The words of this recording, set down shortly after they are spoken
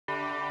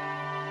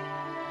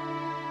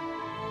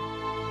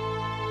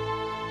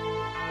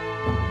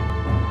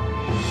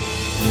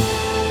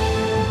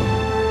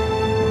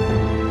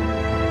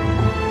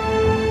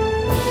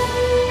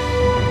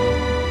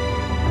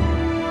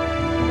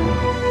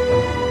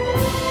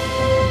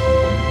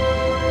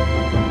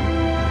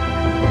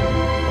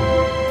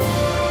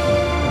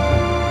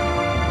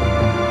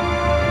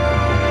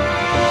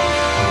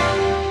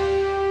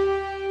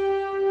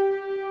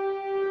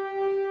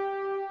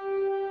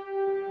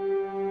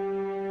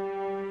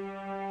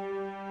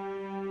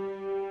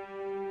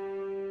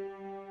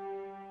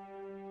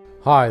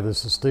Hi,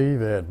 this is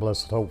Steve at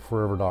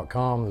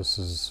blessedhopeforever.com. This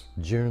is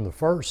June the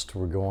 1st.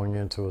 We're going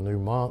into a new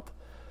month,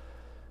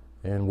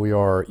 and we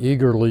are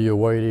eagerly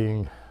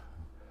awaiting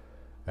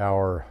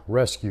our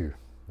rescue,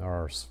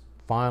 our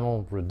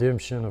final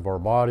redemption of our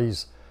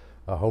bodies.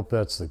 I hope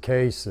that's the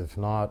case. If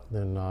not,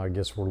 then I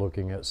guess we're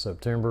looking at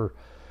September,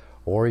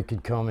 or it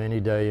could come any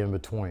day in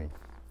between.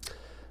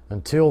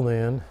 Until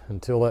then,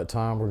 until that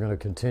time, we're going to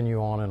continue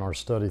on in our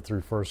study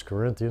through 1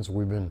 Corinthians.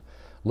 We've been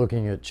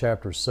looking at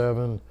chapter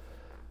 7,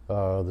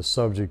 the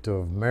subject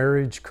of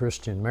marriage,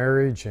 Christian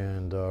marriage,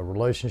 and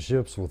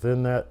relationships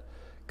within that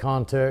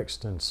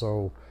context. And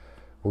so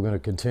we're going to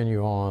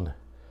continue on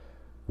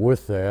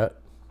with that,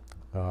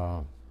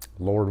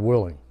 Lord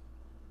willing.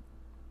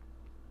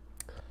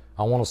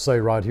 I want to say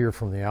right here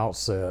from the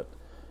outset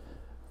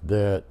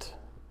that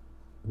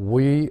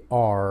we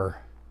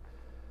are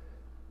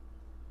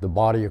the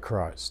body of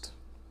Christ.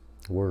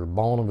 We're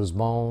bone of his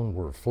bone,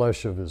 we're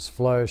flesh of his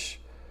flesh.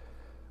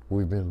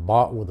 We've been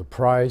bought with a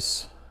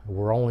price.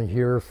 We're only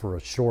here for a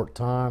short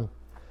time.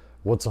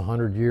 What's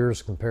 100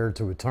 years compared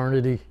to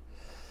eternity?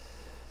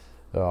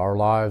 Our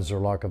lives are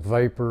like a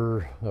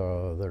vapor.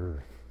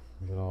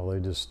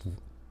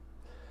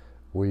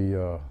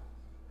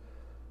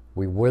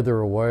 We wither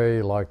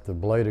away like the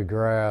blade of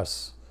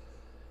grass.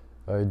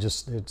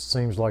 It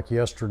seems like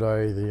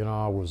yesterday,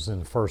 I was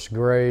in first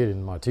grade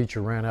and my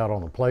teacher ran out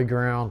on the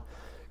playground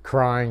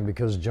crying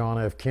because John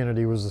F.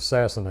 Kennedy was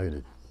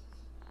assassinated.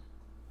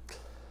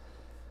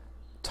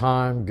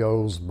 Time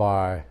goes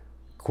by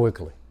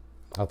quickly.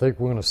 I think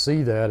we're going to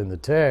see that in the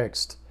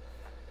text,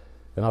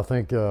 and I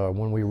think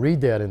when we read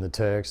that in the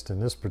text,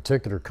 in this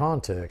particular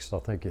context, I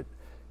think it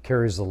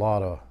carries a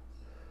lot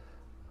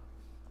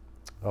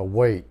of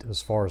weight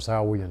as far as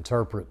how we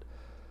interpret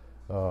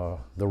the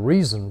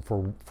reason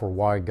for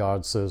why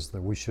God says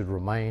that we should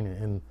remain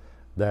in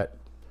that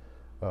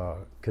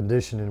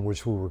condition in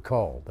which we were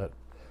called,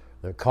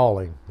 that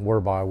calling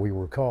whereby we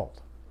were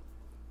called.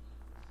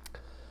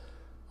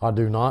 I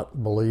do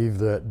not believe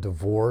that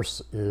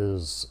divorce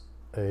is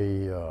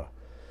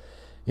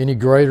any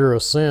greater a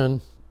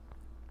sin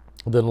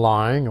than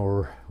lying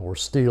or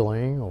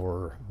stealing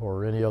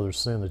or any other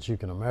sin that you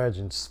can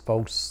imagine.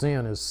 Folks,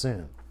 sin is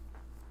sin.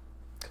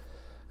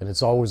 And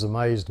it's always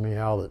amazed me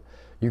how that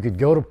you could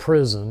go to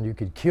prison, you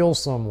could kill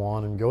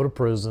someone and go to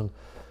prison,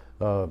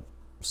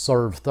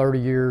 serve 30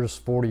 years,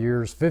 40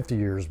 years, 50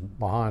 years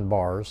behind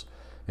bars,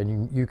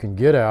 and you can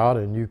get out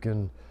and you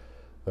can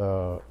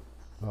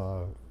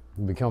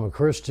become a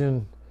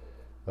Christian,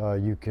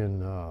 you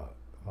can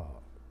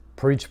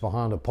preach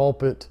behind a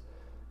pulpit,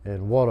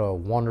 and what a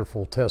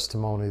wonderful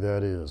testimony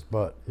that is.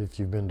 But if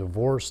you've been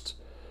divorced,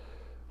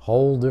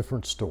 whole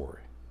different story.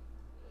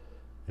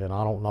 And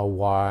I don't know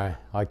why,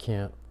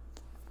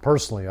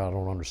 personally I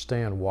don't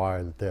understand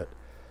why that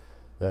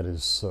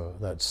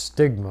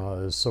stigma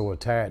is so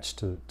attached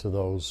to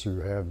those who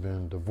have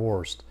been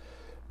divorced,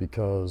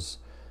 because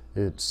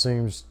it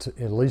seems to,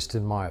 at least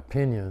in my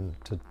opinion,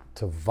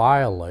 to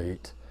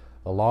violate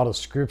a lot of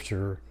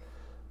scripture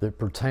that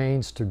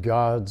pertains to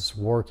God's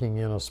working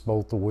in us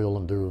both the will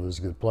and do of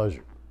his good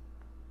pleasure.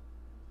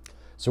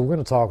 So we're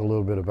going to talk a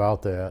little bit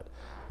about that.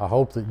 I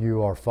hope that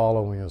you are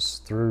following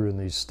us through in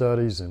these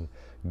studies and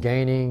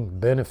gaining,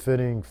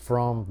 benefiting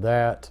from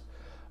that.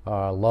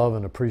 I love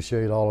and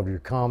appreciate all of your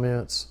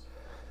comments.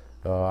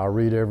 I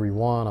read every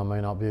one. I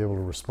may not be able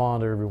to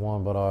respond to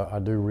everyone, but I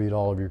do read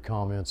all of your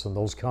comments, and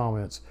those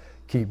comments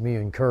keep me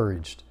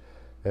encouraged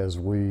as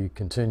we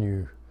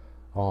continue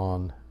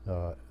on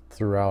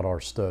throughout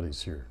our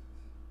studies here.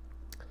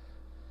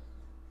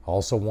 I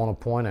also want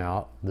to point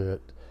out that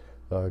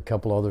a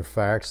couple other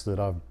facts that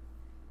I've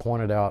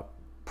pointed out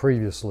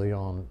previously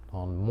on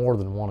more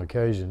than one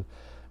occasion,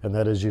 and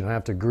that is you don't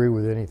have to agree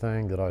with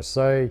anything that I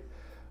say.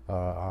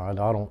 I'm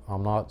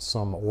not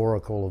some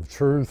oracle of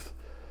truth.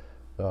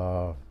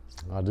 I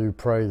do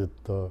pray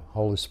that the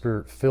Holy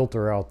Spirit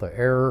filter out the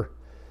error,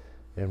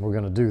 and we're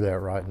going to do that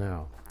right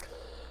now.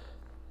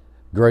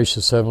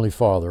 Gracious Heavenly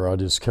Father, I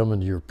just come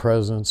into your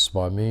presence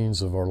by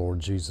means of our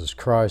Lord Jesus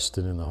Christ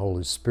and in the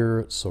Holy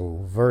Spirit.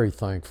 So very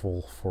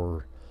thankful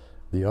for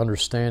the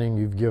understanding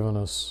you've given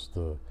us,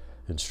 the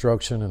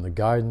instruction and the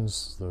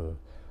guidance, the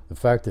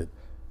fact that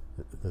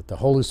the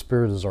Holy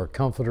Spirit is our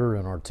comforter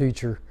and our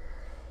teacher.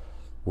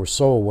 We're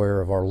so aware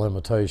of our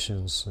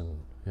limitations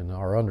and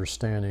our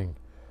understanding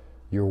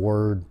your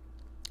word,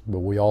 but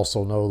we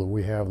also know that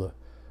we have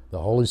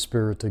the Holy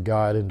Spirit to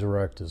guide and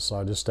direct us.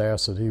 I just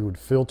ask that he would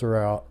filter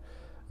out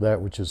that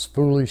which is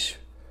foolish,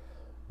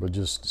 but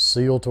just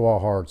seal to our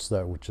hearts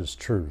that which is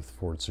truth.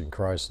 For it's in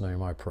Christ's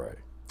name I pray.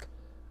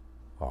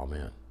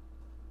 Amen.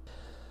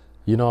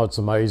 It's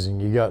amazing.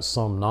 You got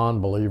some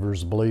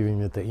non-believers believing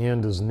that the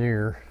end is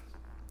near.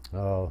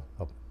 The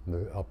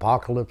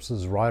apocalypse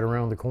is right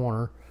around the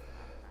corner,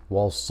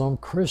 while some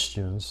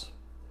Christians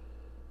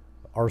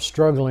are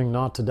struggling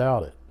not to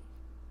doubt it.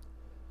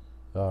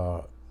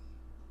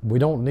 We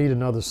don't need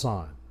another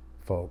sign,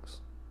 folks.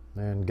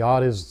 And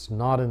God is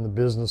not in the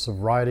business of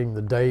writing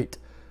the date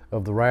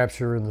of the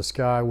rapture in the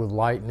sky with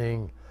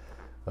lightning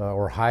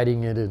or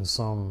hiding it in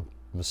some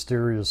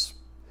mysterious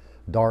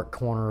dark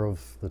corner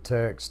of the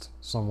text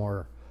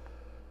somewhere.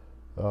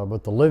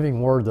 But the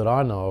living word that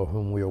I know,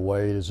 whom we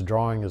await, is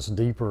drawing us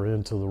deeper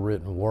into the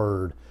written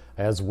word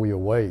as we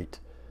await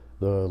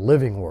the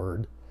living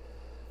word.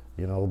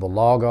 You know, the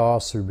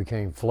Logos who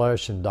became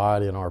flesh and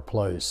died in our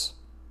place.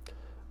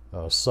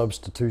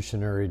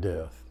 Substitutionary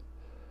death.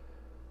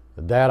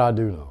 That I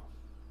do know.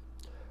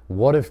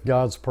 What if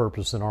God's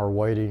purpose in our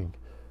waiting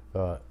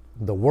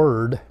the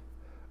Word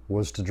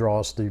was to draw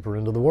us deeper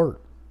into the Word?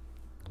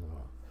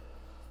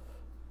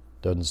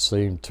 Doesn't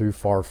seem too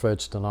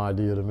far-fetched an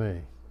idea to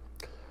me.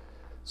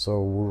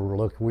 So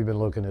we've been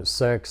looking at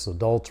sex,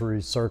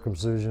 adultery,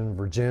 circumcision,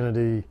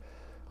 virginity.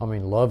 I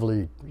mean,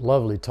 lovely,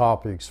 lovely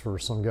topics for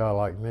some guy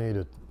like me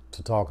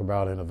to talk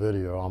about in a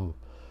video.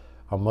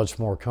 I'm much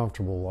more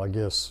comfortable, I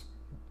guess,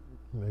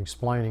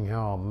 explaining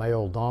how a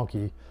male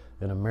donkey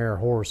and a mare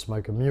horse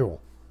make a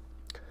mule.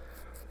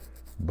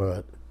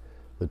 But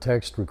the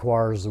text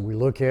requires that we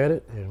look at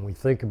it and we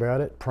think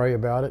about it, pray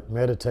about it,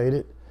 meditate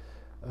it,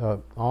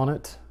 on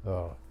it.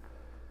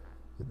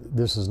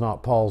 This is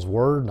not Paul's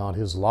word, not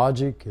his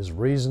logic, his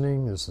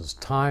reasoning. This is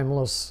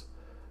timeless.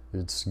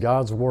 It's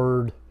God's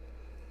word.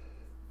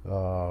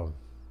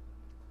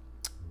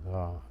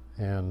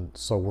 And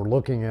so we're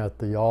looking at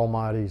the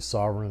almighty,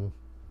 sovereign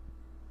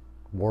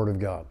Word of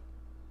God.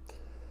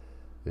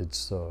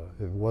 It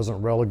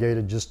wasn't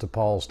relegated just to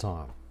Paul's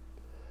time.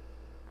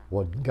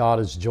 What God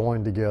has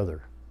joined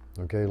together,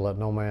 okay, let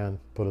no man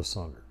put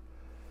asunder.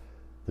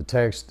 The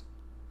text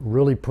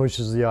really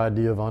pushes the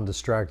idea of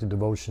undistracted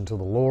devotion to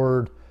the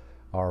Lord.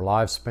 Our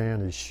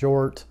lifespan is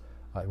short.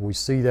 We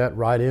see that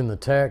right in the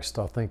text.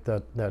 I think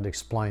that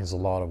explains a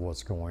lot of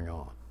what's going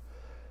on.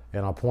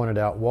 And I pointed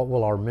out, what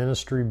will our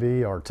ministry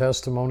be, our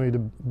testimony to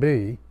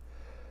be,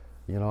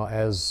 you know,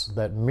 as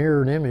that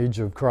mirrored image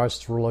of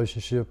Christ's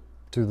relationship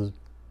to the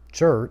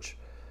church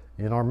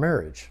in our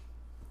marriage.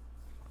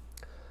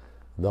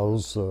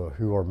 Those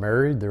who are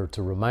married, they're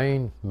to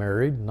remain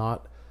married,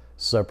 not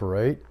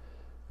separate.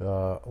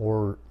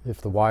 Or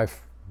if the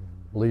wife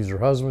leaves her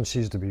husband,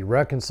 she's to be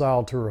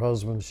reconciled to her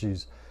husband.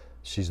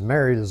 She's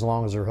married as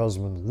long as her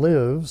husband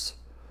lives.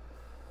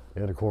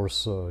 And of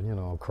course, you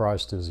know,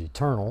 Christ is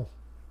eternal.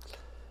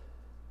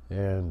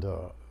 And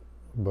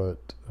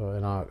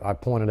I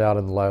pointed out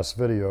in the last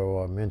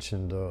video, I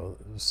mentioned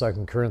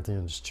 2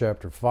 Corinthians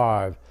chapter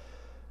 5,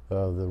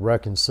 the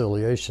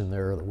reconciliation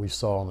there that we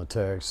saw in the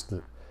text,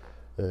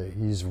 that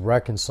he's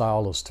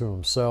reconciled us to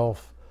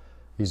himself.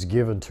 He's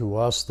given to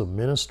us the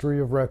ministry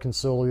of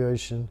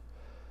reconciliation,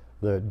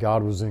 that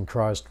God was in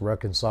Christ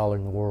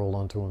reconciling the world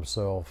unto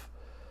himself,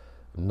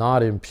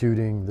 not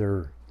imputing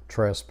their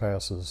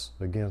trespasses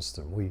against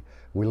them.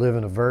 We live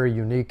in a very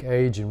unique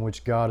age in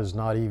which God is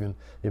not even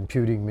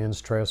imputing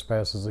men's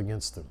trespasses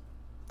against them.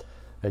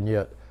 And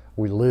yet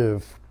we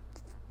live,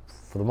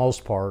 for the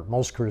most part,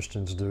 most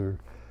Christians do,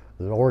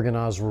 the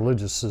organized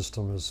religious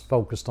system is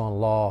focused on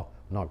law,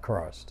 not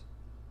Christ.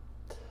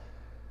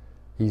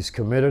 He's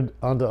committed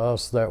unto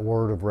us that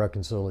word of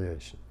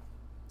reconciliation,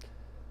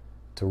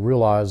 to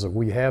realize that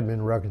we have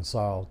been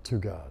reconciled to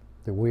God,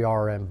 that we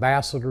are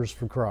ambassadors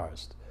for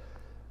Christ.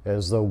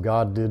 As though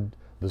God did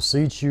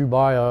beseech you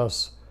by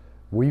us,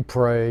 we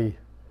pray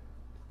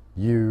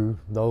you,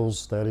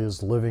 those, that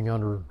is, living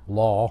under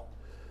law,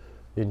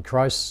 in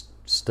Christ's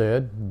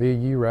stead, be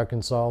ye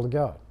reconciled to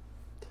God.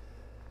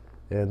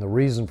 And the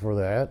reason for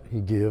that, he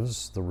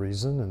gives the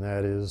reason, and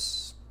that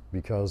is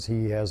because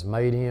he has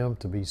made him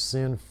to be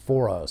sin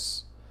for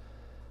us,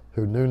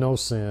 who knew no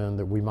sin,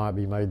 that we might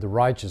be made the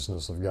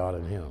righteousness of God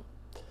in him.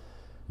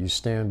 You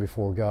stand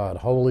before God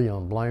holy,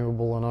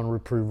 unblameable, and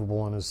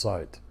unreprovable in his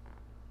sight.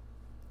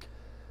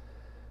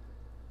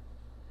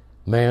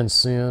 Man's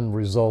sin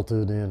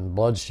resulted in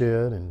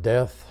bloodshed and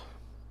death.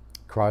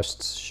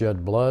 Christ's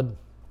shed blood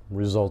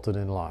resulted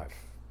in life.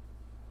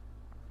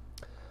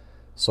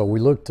 So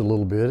we looked a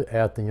little bit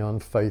at the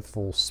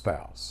unfaithful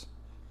spouse,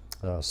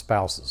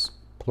 spouses,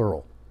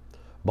 plural,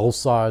 both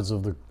sides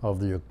of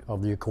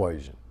the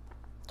equation,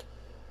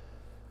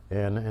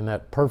 and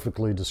that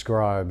perfectly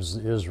describes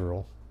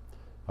Israel.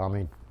 I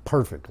mean,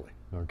 perfectly.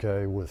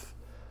 Okay, with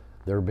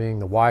their being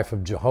the wife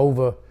of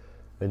Jehovah,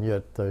 and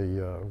yet they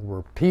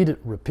were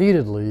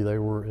repeatedly they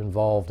were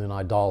involved in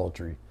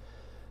idolatry,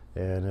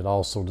 and it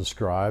also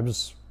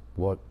describes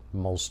what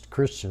most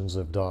Christians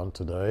have done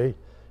today,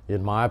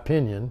 in my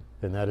opinion,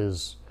 and that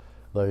is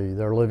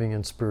they're living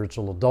in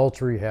spiritual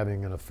adultery,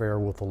 having an affair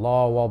with the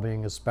law while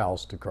being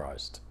espoused to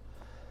Christ.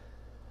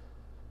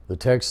 The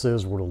text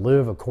says we're to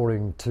live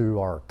according to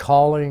our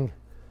calling,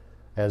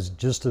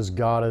 just as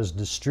God has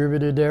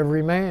distributed to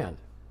every man.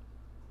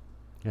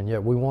 And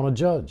yet we want to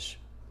judge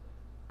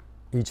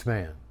each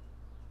man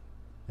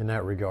in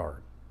that regard,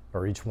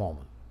 or each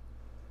woman.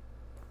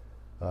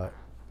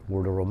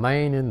 We're to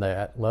remain in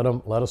that. Let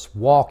us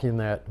walk in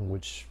that in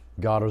which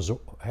God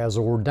has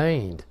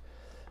ordained.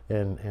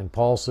 And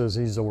Paul says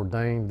he's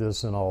ordained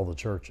this in all the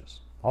churches.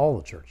 All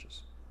the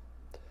churches.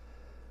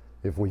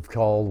 If we've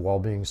called while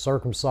being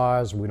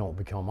circumcised, we don't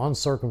become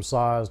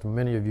uncircumcised.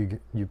 Many of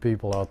you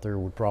people out there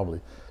would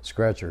probably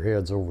scratch your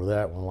heads over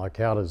that one, like,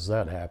 how does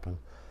that happen?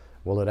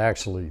 Well, it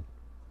actually,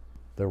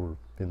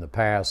 in the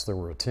past, there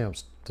were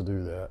attempts to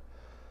do that.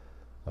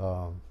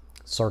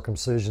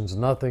 Circumcision's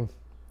nothing.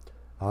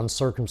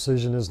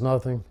 Uncircumcision is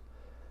nothing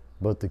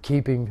but the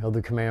keeping of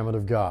the commandment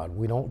of God.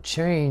 We don't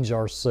change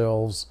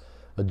ourselves,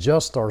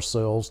 adjust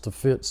ourselves to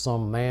fit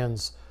some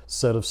man's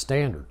set of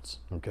standards,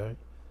 okay?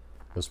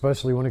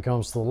 Especially when it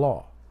comes to the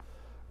law.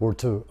 We're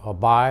to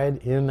abide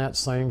in that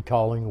same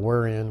calling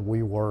wherein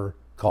we were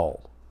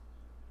called.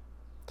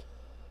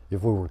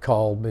 If we were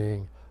called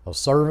being a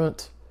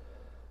servant,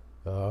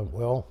 a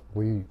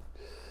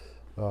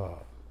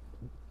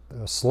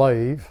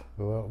slave,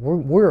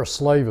 we're a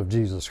slave of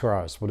Jesus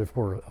Christ, but if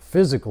we're a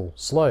physical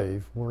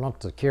slave, we're not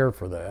to care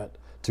for that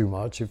too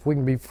much. If we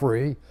can be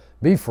free,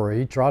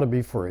 try to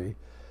be free.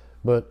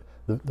 But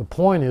the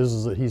point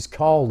is that He's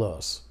called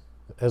us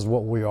as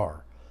what we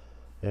are.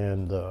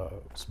 And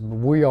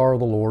we are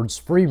the Lord's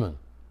freemen,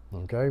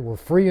 okay? We're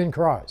free in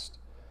Christ.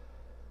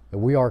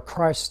 And we are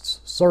Christ's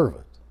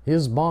servant,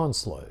 His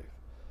bondslave.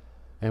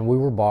 And we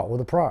were bought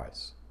with a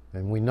price.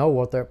 And we know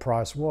what that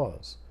price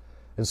was.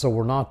 And so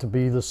we're not to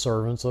be the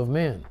servants of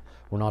men.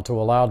 We're not to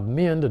allow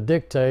men to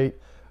dictate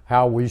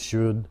how we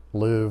should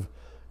live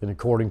in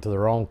according to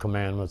their own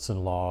commandments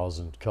and laws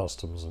and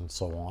customs and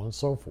so on and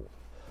so forth.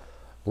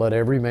 Let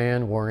every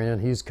man wherein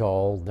he's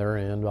called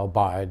therein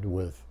abide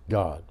with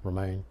God,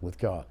 remain with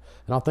God.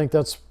 And I think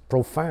that's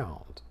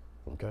profound,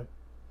 okay?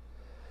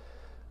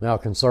 Now,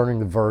 concerning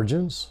the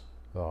virgins,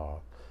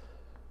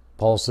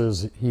 Paul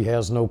says he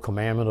has no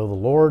commandment of the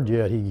Lord,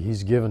 yet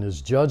he's given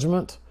his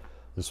judgment.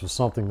 This was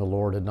something the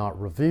Lord had not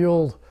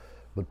revealed,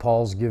 but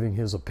Paul's giving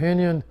his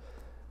opinion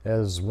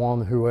as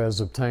one who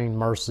has obtained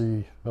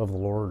mercy of the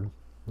Lord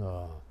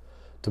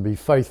to be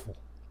faithful.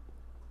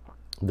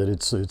 That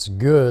it's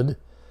good,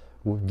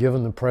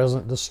 given the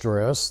present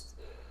distress,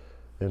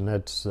 and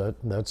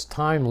that's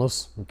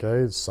timeless.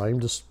 Okay, it's the same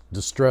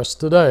distress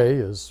today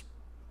as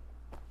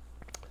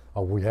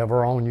we have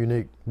our own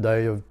unique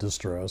day of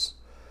distress.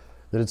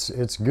 That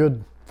it's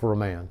good for a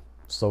man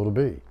so to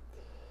be.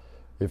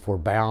 If we're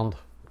bound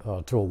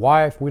to a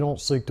wife, we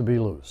don't seek to be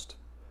loosed.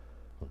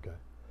 Okay,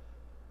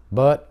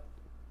 but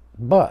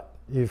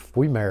if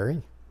we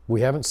marry,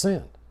 we haven't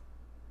sinned,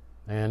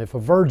 and if a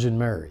virgin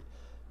marry,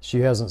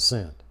 she hasn't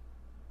sinned.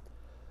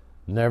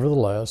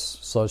 Nevertheless,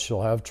 such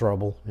shall have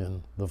trouble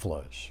in the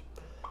flesh.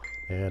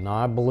 And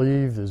I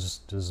believe,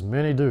 as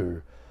many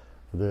do,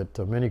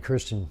 that many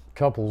Christian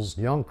couples,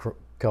 young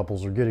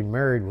couples, are getting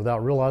married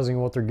without realizing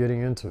what they're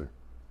getting into.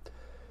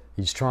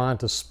 He's trying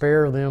to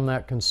spare them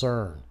that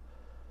concern.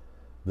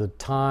 The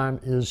time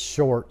is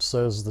short,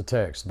 says the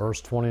text,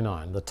 verse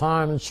 29. The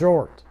time is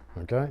short,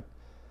 okay?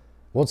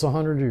 What's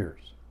 100 years?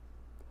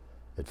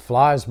 It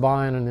flies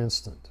by in an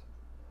instant.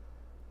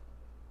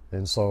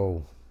 And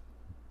so,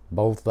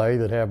 both they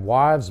that have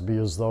wives be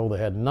as though they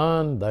had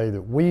none, they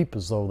that weep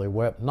as though they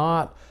wept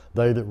not,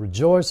 they that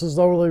rejoice as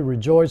though they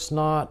rejoice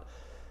not.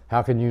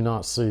 How can you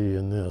not see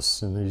in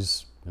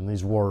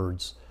these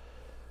words,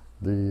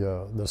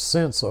 the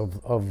sense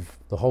of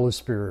the Holy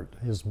Spirit,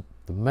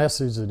 the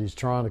message that He's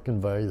trying to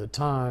convey, that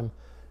time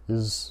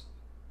is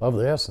of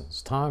the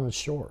essence. Time is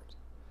short.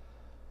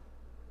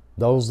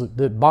 Those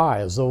that buy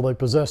as though they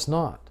possess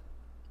not.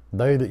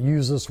 They that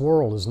use this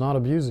world is not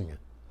abusing it.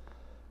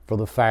 For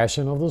the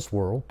fashion of this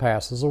world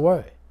passes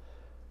away.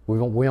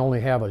 We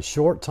only have a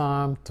short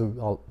time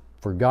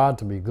for God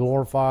to be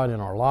glorified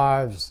in our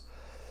lives.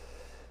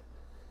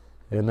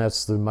 And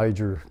that's the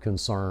major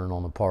concern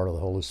on the part of the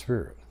Holy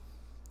Spirit.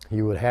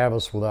 He would have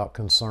us without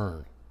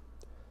concern.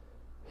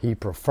 He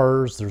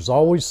prefers, there's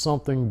always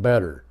something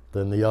better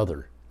than the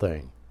other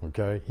thing,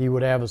 okay? He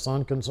would have us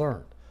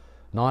unconcerned,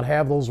 not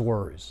have those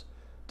worries,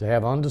 to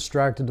have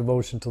undistracted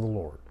devotion to the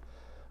Lord,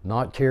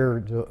 not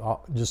care,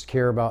 just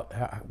care about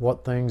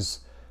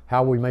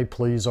how we may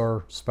please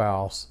our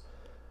spouse,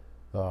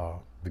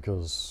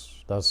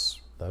 because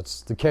that's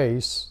the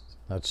case.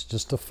 That's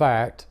just a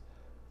fact.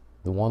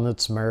 The one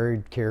that's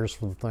married cares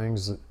for the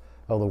things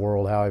of the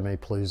world, how he may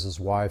please his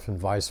wife, and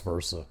vice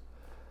versa.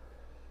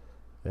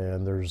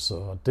 And there's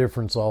a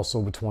difference also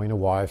between a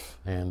wife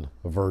and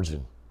a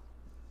virgin.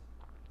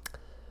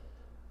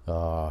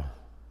 The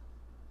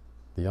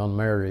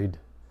unmarried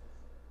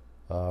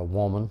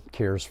woman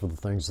cares for the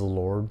things of the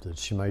Lord, that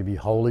she may be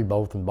holy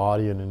both in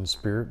body and in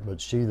spirit,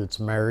 but she that's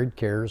married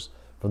cares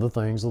for the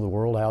things of the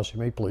world, how she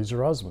may please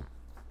her husband.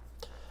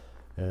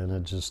 And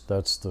it just,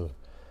 that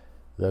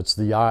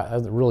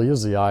really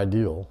is the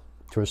ideal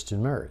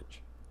Christian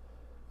marriage.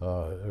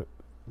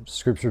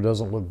 Scripture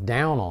doesn't look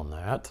down on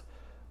that.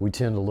 We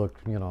tend to look,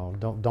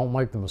 don't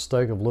make the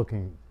mistake of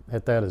looking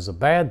at that as a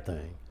bad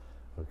thing,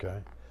 okay?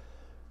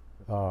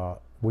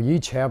 We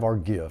each have our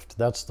gift.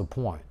 That's the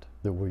point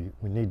that we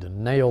need to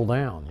nail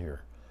down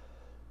here.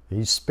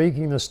 He's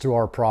speaking this to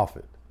our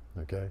prophet,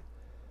 okay?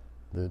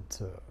 That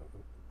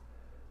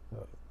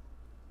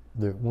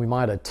we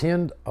might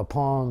attend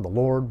upon the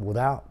Lord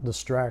without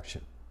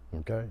distraction,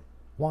 okay?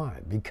 Why?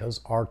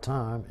 Because our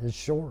time is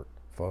short,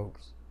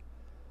 folks.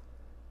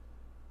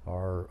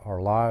 Our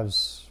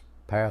lives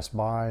pass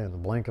by in the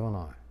blink of an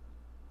eye.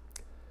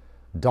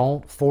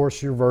 Don't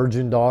force your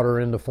virgin daughter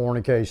into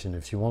fornication.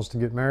 If she wants to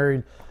get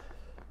married,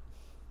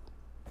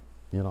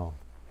 you know,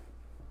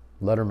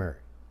 let her marry.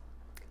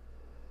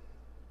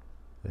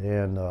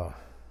 And the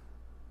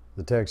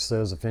text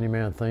says, if any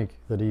man think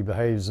that he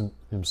behaves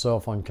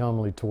himself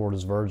uncomely toward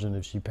his virgin,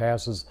 if she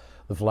passes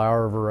the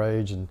flower of her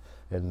age and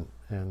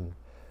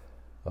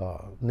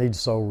needs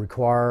so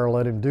require,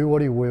 let him do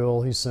what he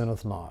will, he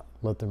sinneth not.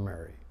 Let them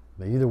marry.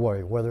 But either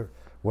way, whether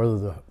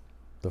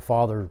the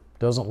father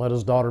doesn't let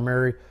his daughter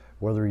marry,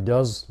 whether he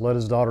does let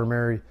his daughter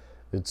marry,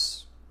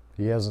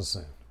 he hasn't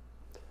sinned.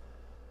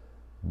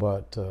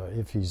 But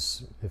if he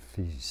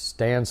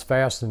stands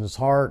fast in his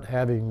heart,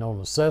 having no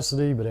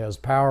necessity, but has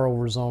power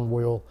over his own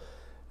will,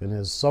 and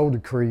is so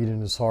decreed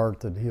in his heart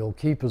that he'll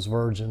keep his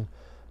virgin,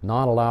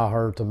 not allow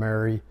her to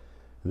marry,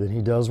 then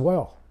he does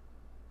well.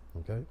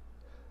 Okay?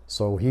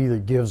 So he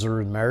that gives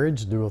her in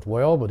marriage doeth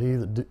well, but he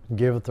that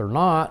giveth her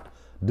not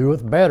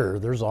doeth better.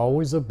 There's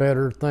always a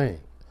better thing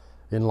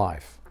in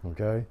life.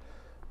 Okay?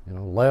 You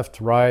know,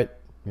 left, right,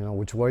 you know,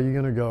 which way you're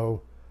going to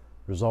go,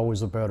 there's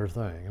always a better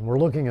thing. And we're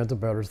looking at the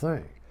better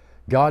thing.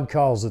 God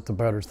calls it the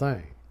better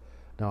thing.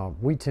 Now,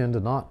 we tend to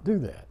not do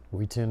that.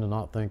 We tend to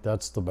not think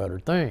that's the better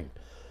thing.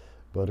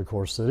 But of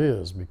course it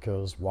is.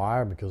 Because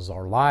why? Because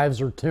our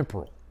lives are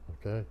temporal.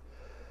 Okay?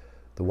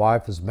 The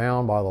wife is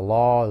bound by the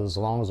law as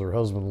long as her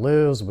husband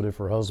lives, but if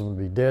her husband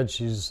be dead,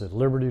 she's at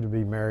liberty to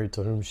be married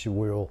to whom she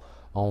will,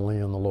 only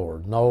in the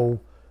Lord. No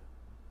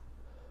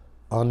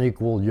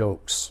unequal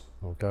yokes.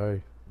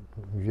 Okay?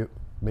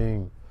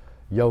 Being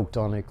yoked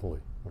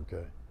unequally.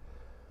 Okay?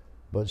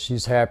 But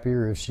she's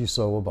happier if she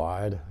so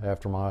abide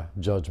after my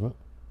judgment.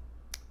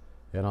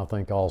 And I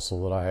think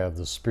also that I have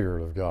the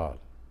Spirit of God.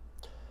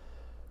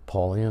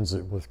 Paul ends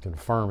it with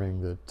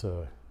confirming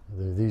that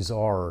these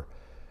are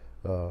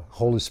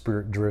Holy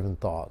Spirit driven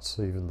thoughts,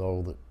 even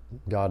though that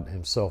God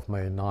himself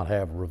may not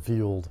have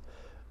revealed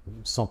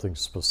something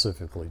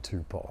specifically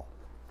to Paul.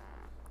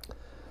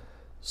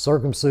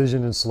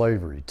 Circumcision and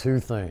slavery, two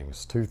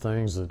things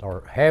that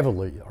are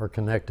heavily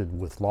connected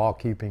with law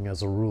keeping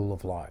as a rule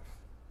of life.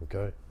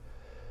 Okay.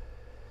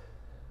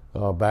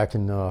 Back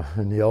in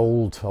the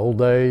old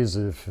days,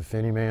 if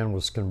any man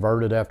was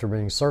converted after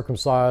being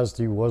circumcised,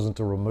 he wasn't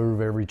to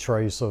remove every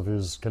trace of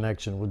his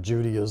connection with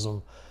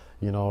Judaism.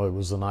 You know, it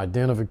was an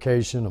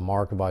identification, a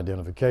mark of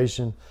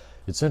identification.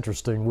 It's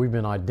interesting, we've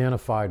been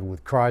identified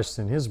with Christ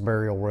in his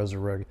burial,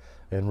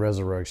 and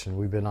resurrection.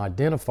 We've been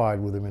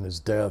identified with him in his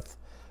death,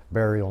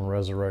 burial, and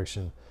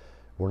resurrection.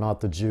 We're not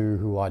the Jew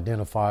who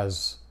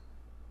identifies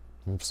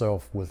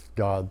himself with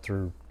God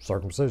through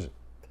circumcision.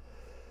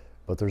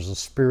 But there's a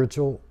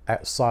spiritual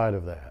side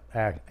of that,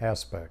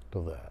 aspect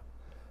of that.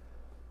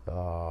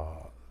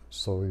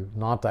 So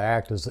not to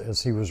act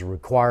as he was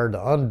required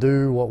to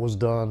undo what was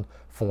done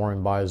for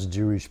him by his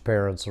Jewish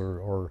parents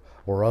or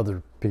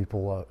other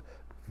people,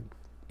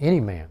 any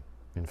man,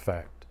 in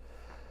fact.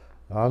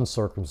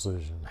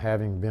 Uncircumcision,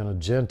 having been a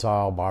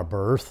Gentile by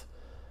birth,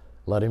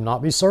 let him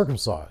not be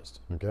circumcised,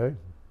 okay?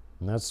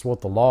 And that's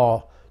what the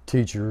law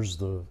teachers,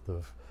 the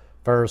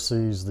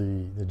Pharisees,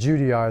 the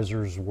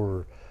Judaizers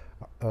were,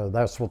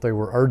 that's what they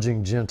were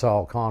urging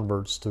Gentile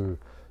converts to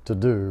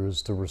do,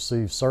 is to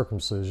receive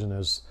circumcision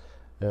as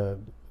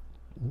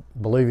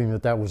believing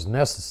that was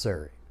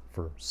necessary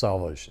for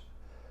salvation.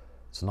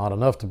 It's not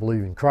enough to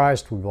believe in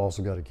Christ, we've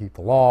also got to keep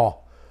the law.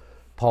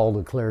 Paul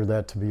declared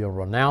that to be a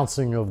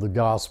renouncing of the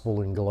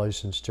gospel in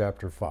Galatians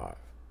chapter 5.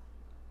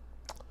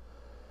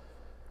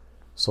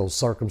 So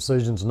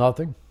circumcision's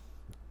nothing,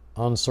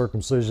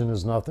 uncircumcision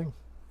is nothing.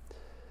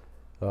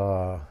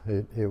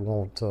 It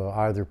won't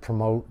either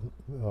promote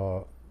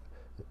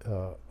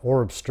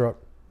or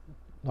obstruct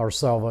our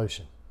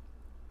salvation.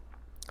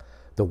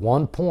 The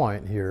one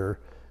point here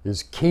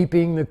is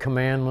keeping the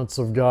commandments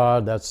of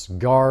God. That's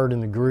guard in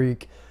the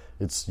Greek.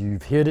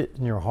 You've hid it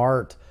in your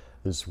heart.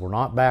 We're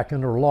not back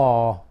under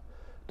law.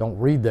 Don't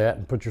read that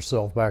and put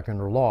yourself back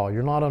under law.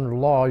 You're not under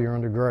law, you're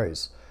under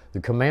grace. The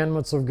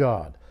commandments of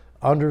God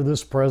under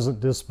this present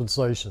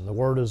dispensation. The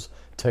word is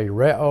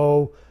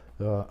tereo,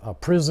 a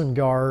prison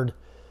guard.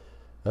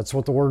 That's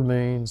what the word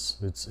means.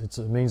 It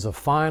means a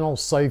final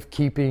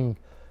safekeeping,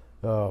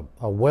 a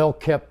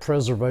well-kept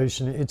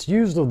preservation. It's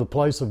used of the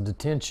place of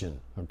detention,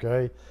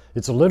 okay?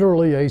 It's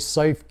literally a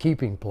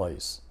safekeeping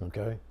place,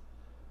 okay,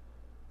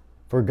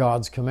 for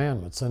God's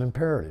commandments and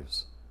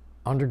imperatives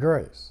under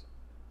grace.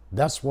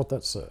 That's what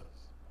that says.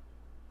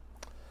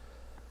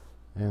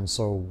 And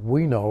so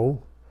we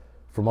know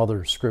from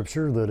other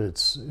scripture that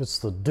it's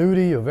the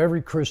duty of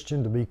every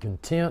Christian to be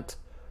content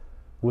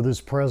with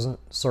his present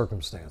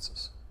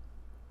circumstances.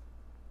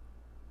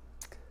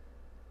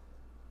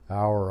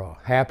 Our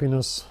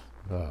happiness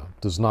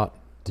does not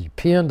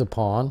depend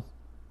upon,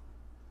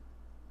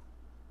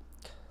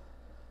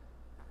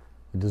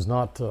 it does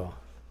not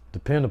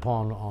depend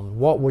upon on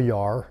what we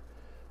are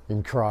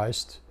in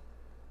Christ.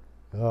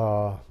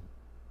 If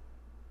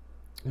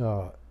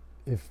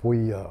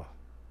we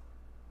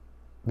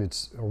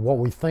or what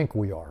we think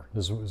we are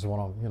is what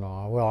I'm,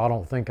 well, I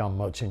don't think I'm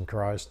much in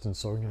Christ, and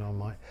so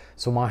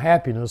my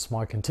happiness,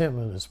 my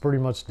contentment is pretty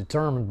much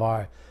determined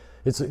by,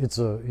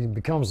 it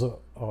becomes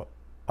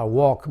a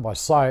walk by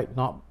sight,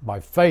 not by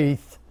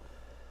faith.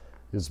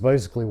 Is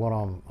basically what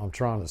I'm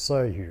trying to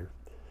say here.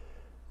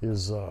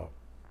 Is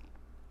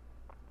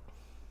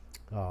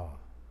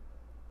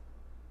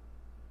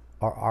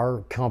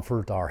our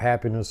comfort, our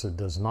happiness, it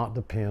does not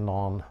depend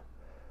on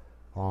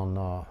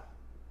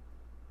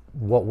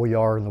what we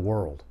are in the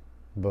world,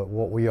 but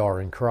what we are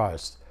in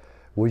Christ.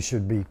 We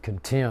should be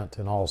content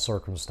in all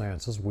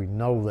circumstances. We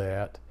know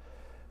that.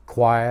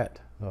 Quiet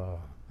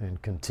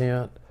and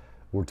content.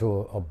 We're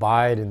to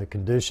abide in the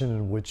condition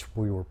in which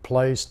we were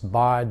placed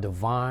by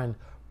divine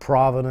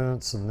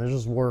providence. And this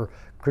is where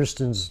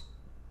Christians,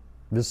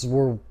 this is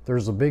where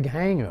there's a big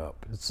hang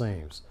up, it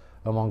seems,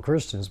 among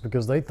Christians,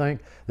 because they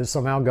think that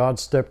somehow God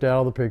stepped out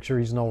of the picture.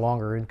 He's no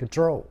longer in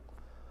control.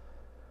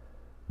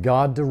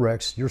 God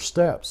directs your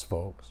steps,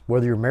 folks.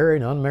 Whether you're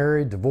married,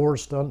 unmarried,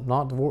 divorced,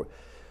 not divorced,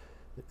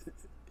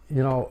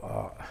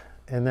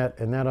 and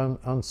that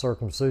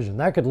uncircumcision,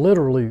 that could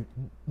literally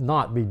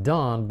not be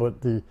done, but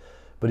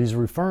he's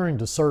referring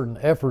to certain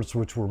efforts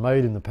which were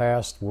made in the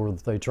past where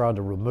they tried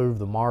to remove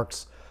the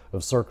marks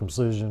of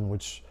circumcision,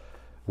 which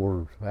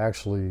were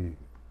actually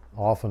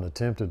often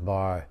attempted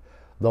by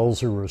those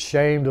who were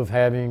ashamed of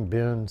having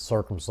been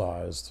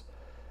circumcised.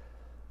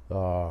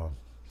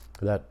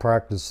 That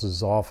practice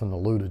is often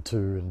alluded to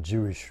in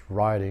Jewish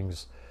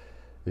writings.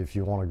 If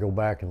you want to go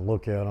back and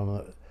look at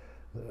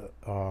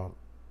them,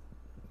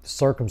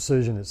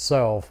 circumcision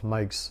itself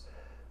makes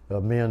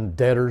men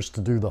debtors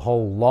to do the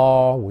whole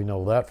law. We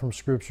know that from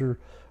Scripture,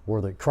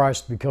 where that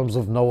Christ becomes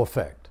of no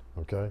effect,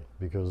 okay?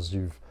 Because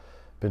you've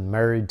been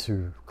married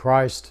to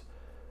Christ,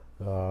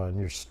 and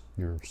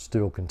you're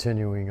still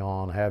continuing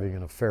on having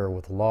an affair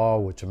with the law,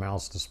 which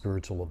amounts to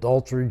spiritual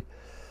adultery.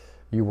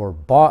 You were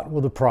bought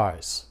with a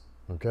price.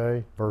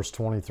 Okay, verse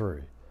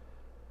 23,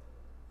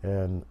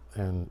 and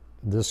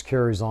this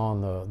carries on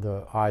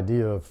the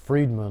idea of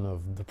freedmen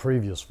of the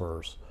previous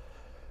verse.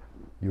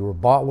 You were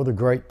bought with a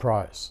great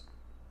price,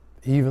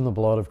 even the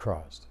blood of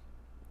Christ,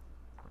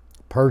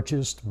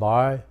 purchased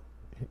by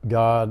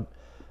God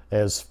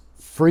as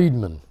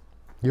freedmen.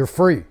 You're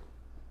free.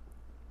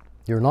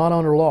 You're not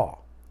under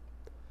law.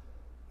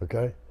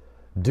 Okay,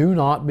 do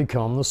not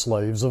become the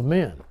slaves of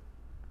men.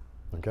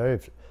 Okay,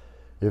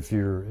 if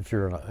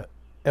you're an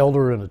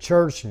elder in a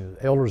church, and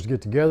elders get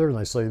together and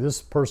they say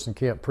this person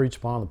can't preach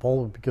behind the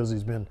pulpit because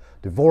he's been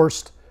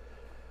divorced.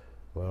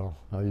 Well,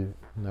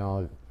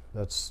 now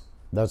that's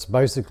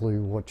basically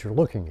what you're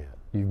looking at.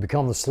 You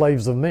become the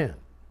slaves of men.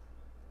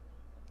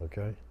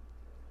 Okay.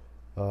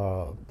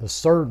 The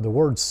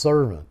word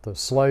servant, the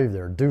slave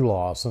there,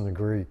 doulos in the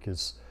Greek,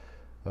 is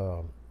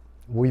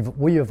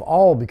we have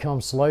all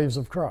become slaves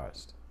of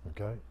Christ.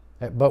 Okay,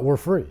 but we're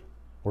free.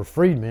 We're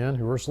freed men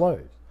who are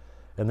slaves.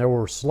 And there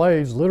were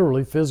slaves,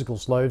 literally physical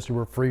slaves, who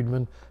were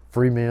freedmen,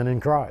 free men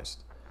in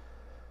Christ.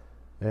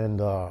 And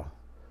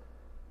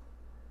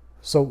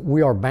so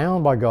we are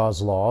bound by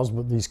God's laws,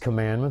 but these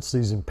commandments,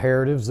 these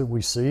imperatives that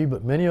we see,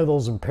 but many of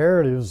those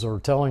imperatives are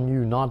telling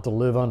you not to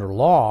live under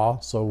law.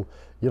 So,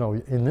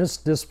 in this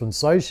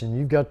dispensation,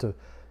 you got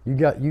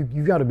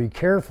to be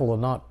careful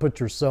and not put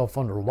yourself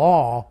under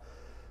law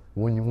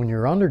when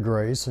you're under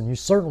grace, and you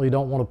certainly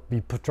don't want to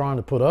be trying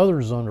to put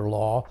others under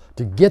law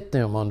to get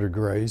them under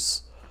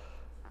grace.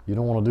 You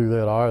don't want to do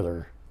that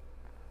either.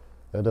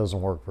 That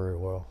doesn't work very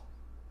well.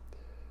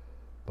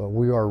 But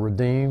we are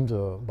redeemed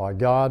by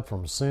God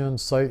from sin,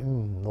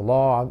 Satan, the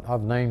law.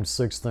 I've named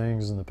 6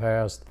 things in the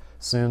past: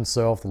 sin,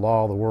 self, the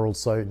law, the world,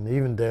 Satan,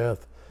 even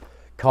death.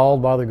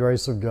 Called by the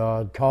grace of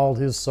God, called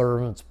His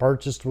servants,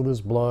 purchased with His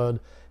blood.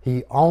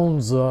 He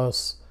owns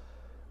us.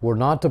 We're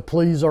not to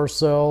please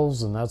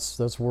ourselves, and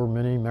that's where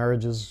many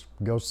marriages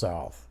go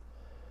south.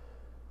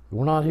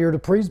 We're not here to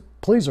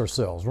please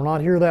ourselves. We're not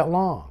here that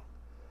long.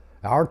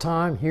 Our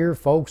time here,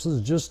 folks,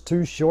 is just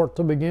too short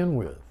to begin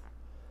with.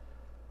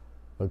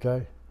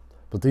 Okay?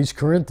 But these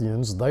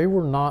Corinthians, they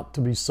were not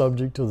to be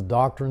subject to the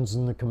doctrines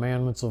and the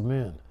commandments of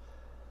men.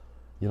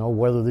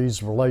 Whether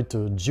these relate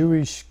to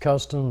Jewish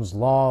customs,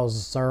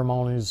 laws,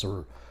 ceremonies,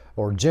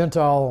 or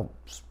Gentile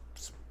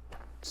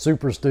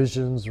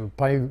superstitions, or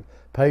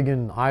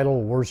pagan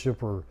idol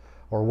worship, or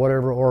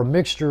whatever, or a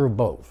mixture of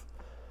both.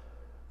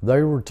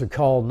 They were to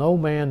call no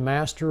man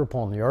master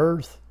upon the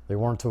earth. They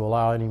weren't to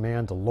allow any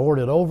man to lord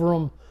it over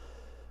them,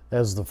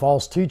 as the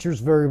false teachers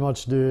very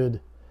much did,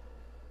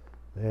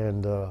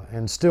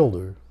 and still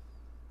do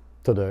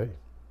today.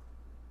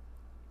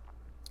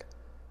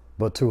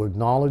 But to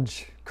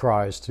acknowledge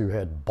Christ who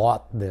had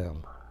bought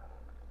them.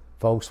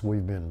 Folks,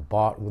 we've been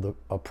bought with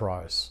a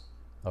price,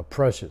 a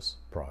precious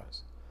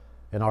price.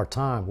 In our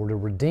time, we're to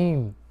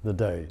redeem the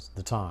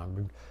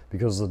time,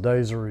 because the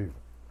days are evil.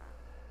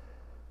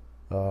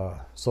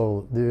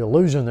 So the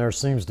allusion there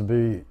seems to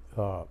be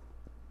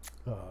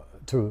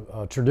to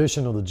a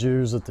tradition of the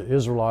Jews, that the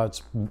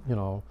Israelites,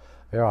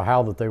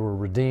 how that they were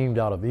redeemed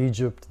out of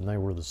Egypt, and they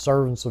were the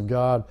servants of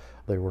God.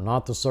 They were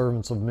not the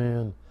servants of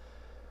men.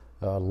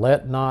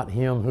 Let not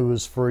him who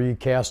is free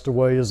cast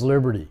away his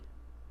liberty.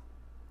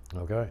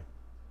 Okay.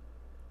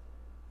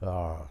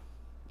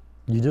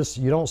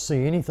 You don't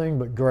see anything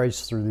but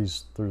grace through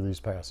these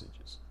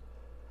passages.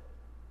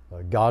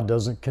 God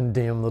doesn't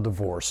condemn the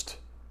divorced.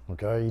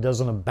 Okay, He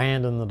doesn't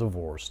abandon the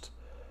divorced.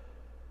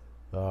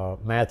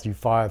 Matthew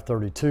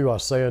 5:32, I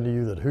say unto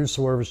you that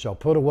whosoever shall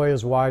put away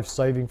his wife,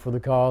 saving for the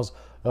cause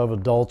of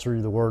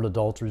adultery, the word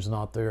adultery is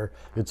not there,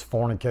 it's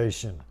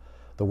fornication.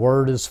 The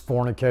word is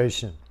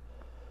fornication.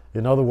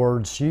 In other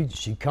words,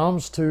 she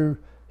comes to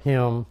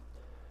him,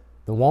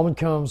 the woman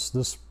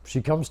comes,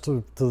 she comes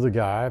to the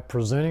guy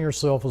presenting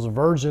herself as a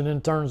virgin, and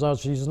it turns out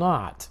she's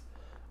not.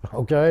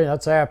 Okay,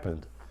 that's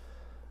happened.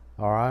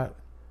 All right.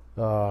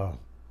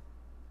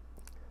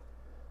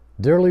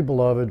 Dearly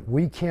beloved,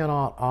 we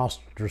cannot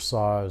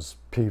ostracize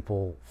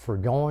people for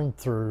going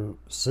through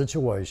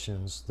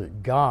situations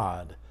that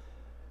God,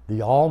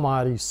 the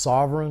Almighty,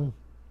 Sovereign,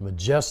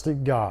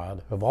 Majestic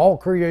God of all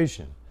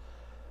creation,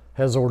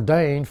 has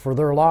ordained for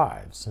their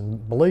lives.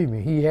 And believe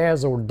me, He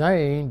has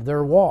ordained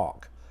their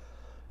walk.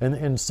 And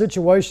in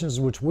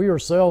situations which we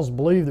ourselves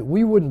believe that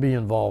we wouldn't be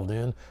involved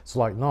in, it's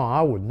like, no,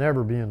 I would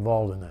never be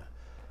involved in that.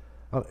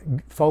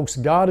 Folks,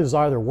 God is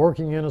either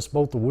working in us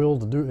both the will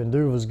to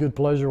do of His good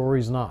pleasure, or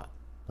He's not.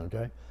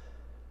 Okay?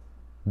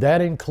 That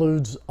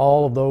includes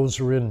all of those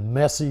who are in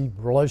messy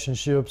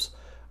relationships,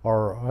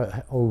 or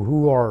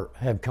who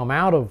have come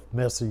out of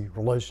messy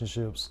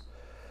relationships.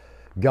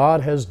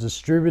 God has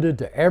distributed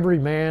to every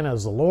man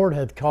as the Lord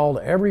hath called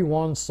every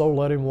one, so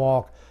let him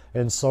walk,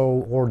 and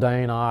so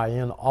ordain I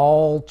in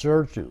all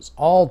churches.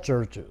 All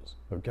churches.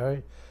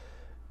 Okay?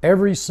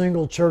 Every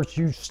single church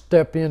you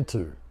step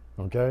into.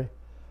 Okay?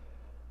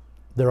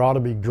 There ought to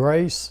be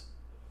grace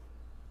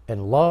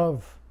and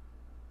love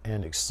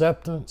and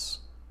acceptance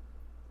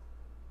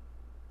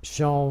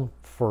shown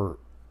for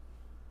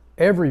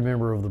every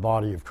member of the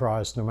body of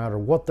Christ, no matter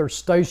what their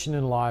station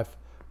in life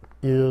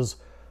is,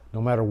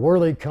 no matter where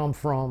they come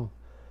from,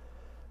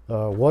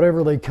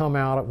 whatever they come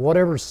out of,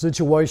 whatever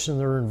situation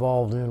they're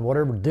involved in,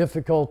 whatever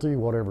difficulty,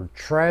 whatever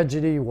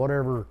tragedy,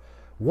 whatever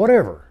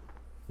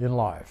in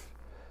life.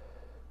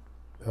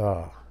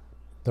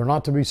 They're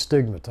not to be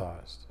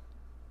stigmatized.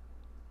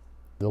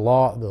 The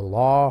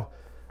law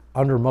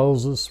under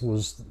Moses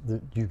was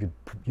that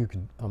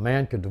a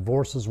man could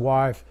divorce his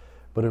wife,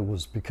 but it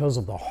was because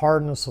of the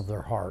hardness of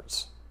their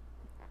hearts.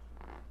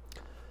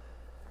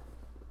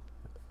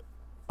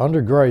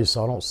 Under grace,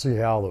 I don't see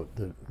how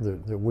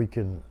that we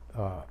can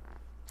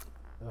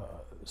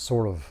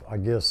sort of, I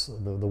guess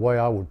the way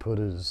I would put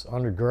it is,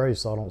 under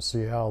grace, I don't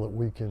see how that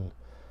we can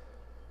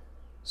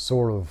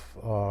sort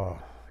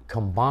of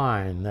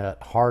combine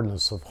that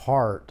hardness of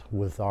heart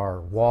with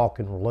our walk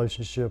and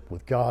relationship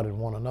with God and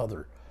one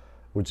another,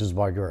 which is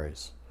by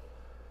grace.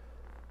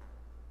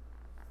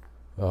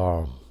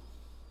 There's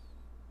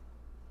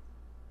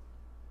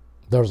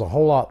a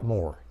whole lot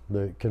more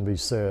that can be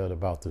said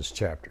about this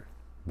chapter,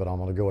 but I'm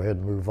going to go ahead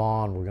and move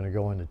on. We're going to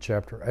go into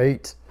chapter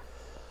 8.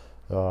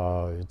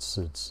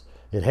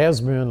 It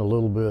has been a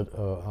little bit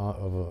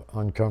of an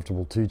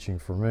uncomfortable teaching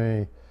for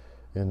me,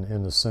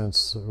 in the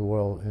sense,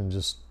 well, in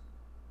just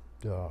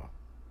don't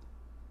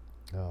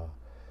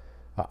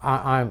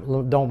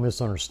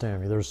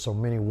misunderstand me. There's so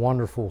many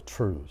wonderful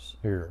truths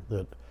here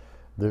that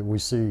we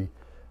see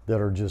that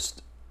are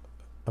just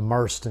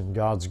immersed in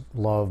God's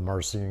love,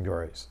 mercy, and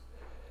grace.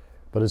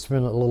 But it's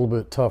been a little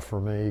bit tough for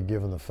me,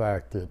 given the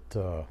fact that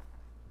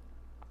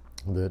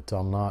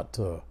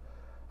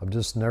I've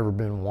just never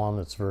been one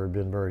that's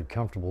been very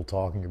comfortable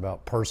talking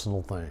about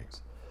personal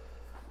things.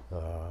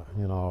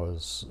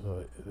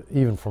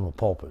 Even from the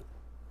pulpit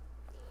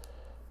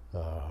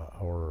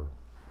or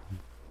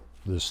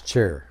this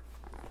chair.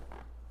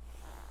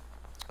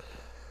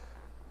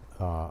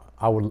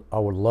 I would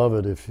love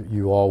it if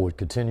you all would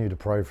continue to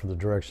pray for the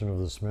direction of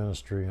this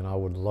ministry, and I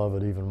would love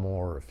it even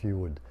more if you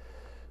would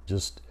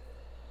just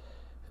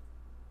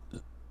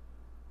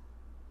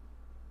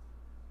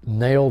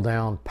nail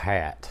down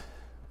pat,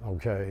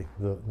 okay,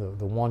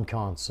 the one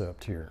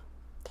concept here,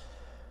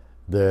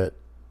 that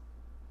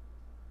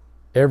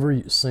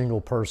every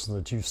single person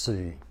that you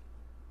see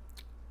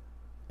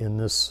in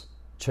this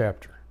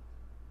chapter,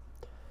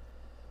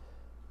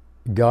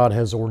 God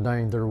has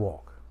ordained their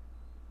walk.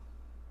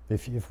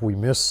 If we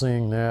miss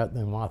seeing that,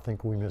 then I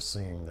think we miss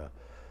seeing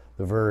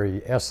the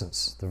very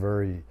essence,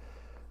 the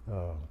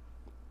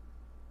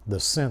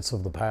sense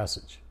of the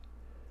passage.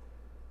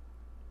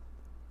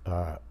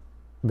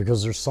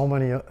 Because there's so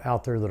many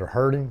out there that are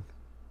hurting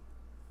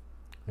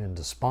and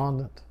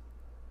despondent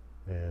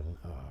and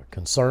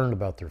concerned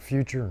about their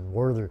future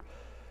and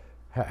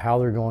how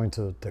they're going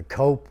to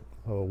cope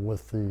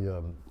with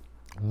the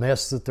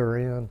mess that they're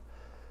in,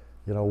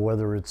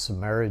 whether it's a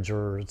marriage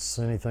or it's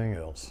anything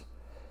else.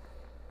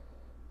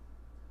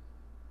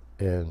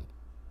 And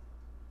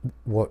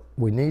what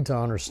we need to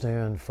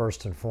understand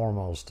first and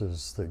foremost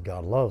is that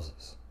God loves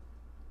us,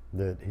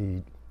 that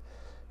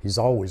He's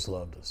always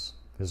loved us.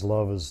 His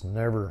love is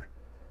never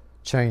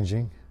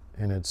changing,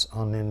 and it's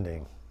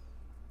unending.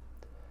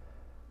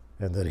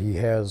 and that He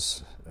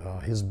has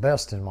His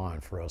best in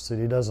mind for us, that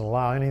He doesn't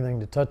allow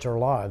anything to touch our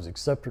lives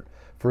except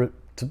for it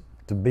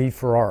to be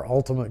for our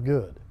ultimate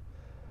good.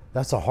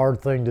 That's a hard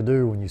thing to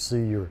do when you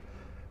see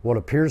what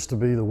appears to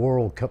be the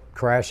world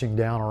crashing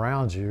down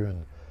around you,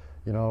 and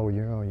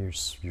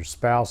your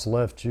spouse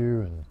left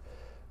you, and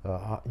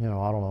I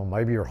don't know,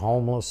 maybe you're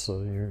homeless,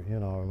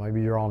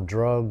 maybe you're on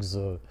drugs,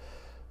 or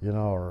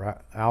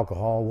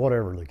alcohol,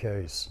 whatever the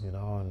case,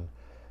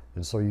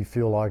 and so you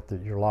feel like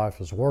that your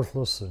life is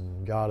worthless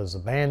and God has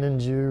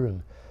abandoned you,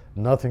 and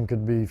nothing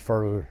could be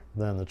further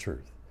than the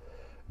truth.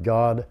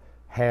 God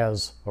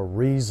has a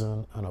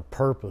reason and a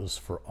purpose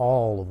for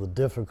all of the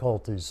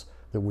difficulties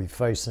that we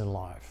face in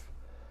life.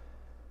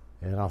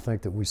 And I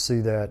think that we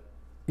see that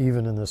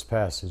even in this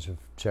passage of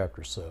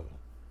chapter 7.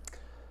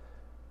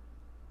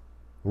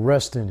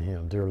 Rest in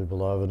Him, dearly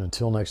beloved.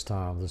 Until next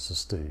time, this is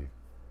Steve.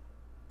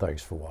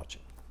 Thanks for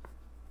watching.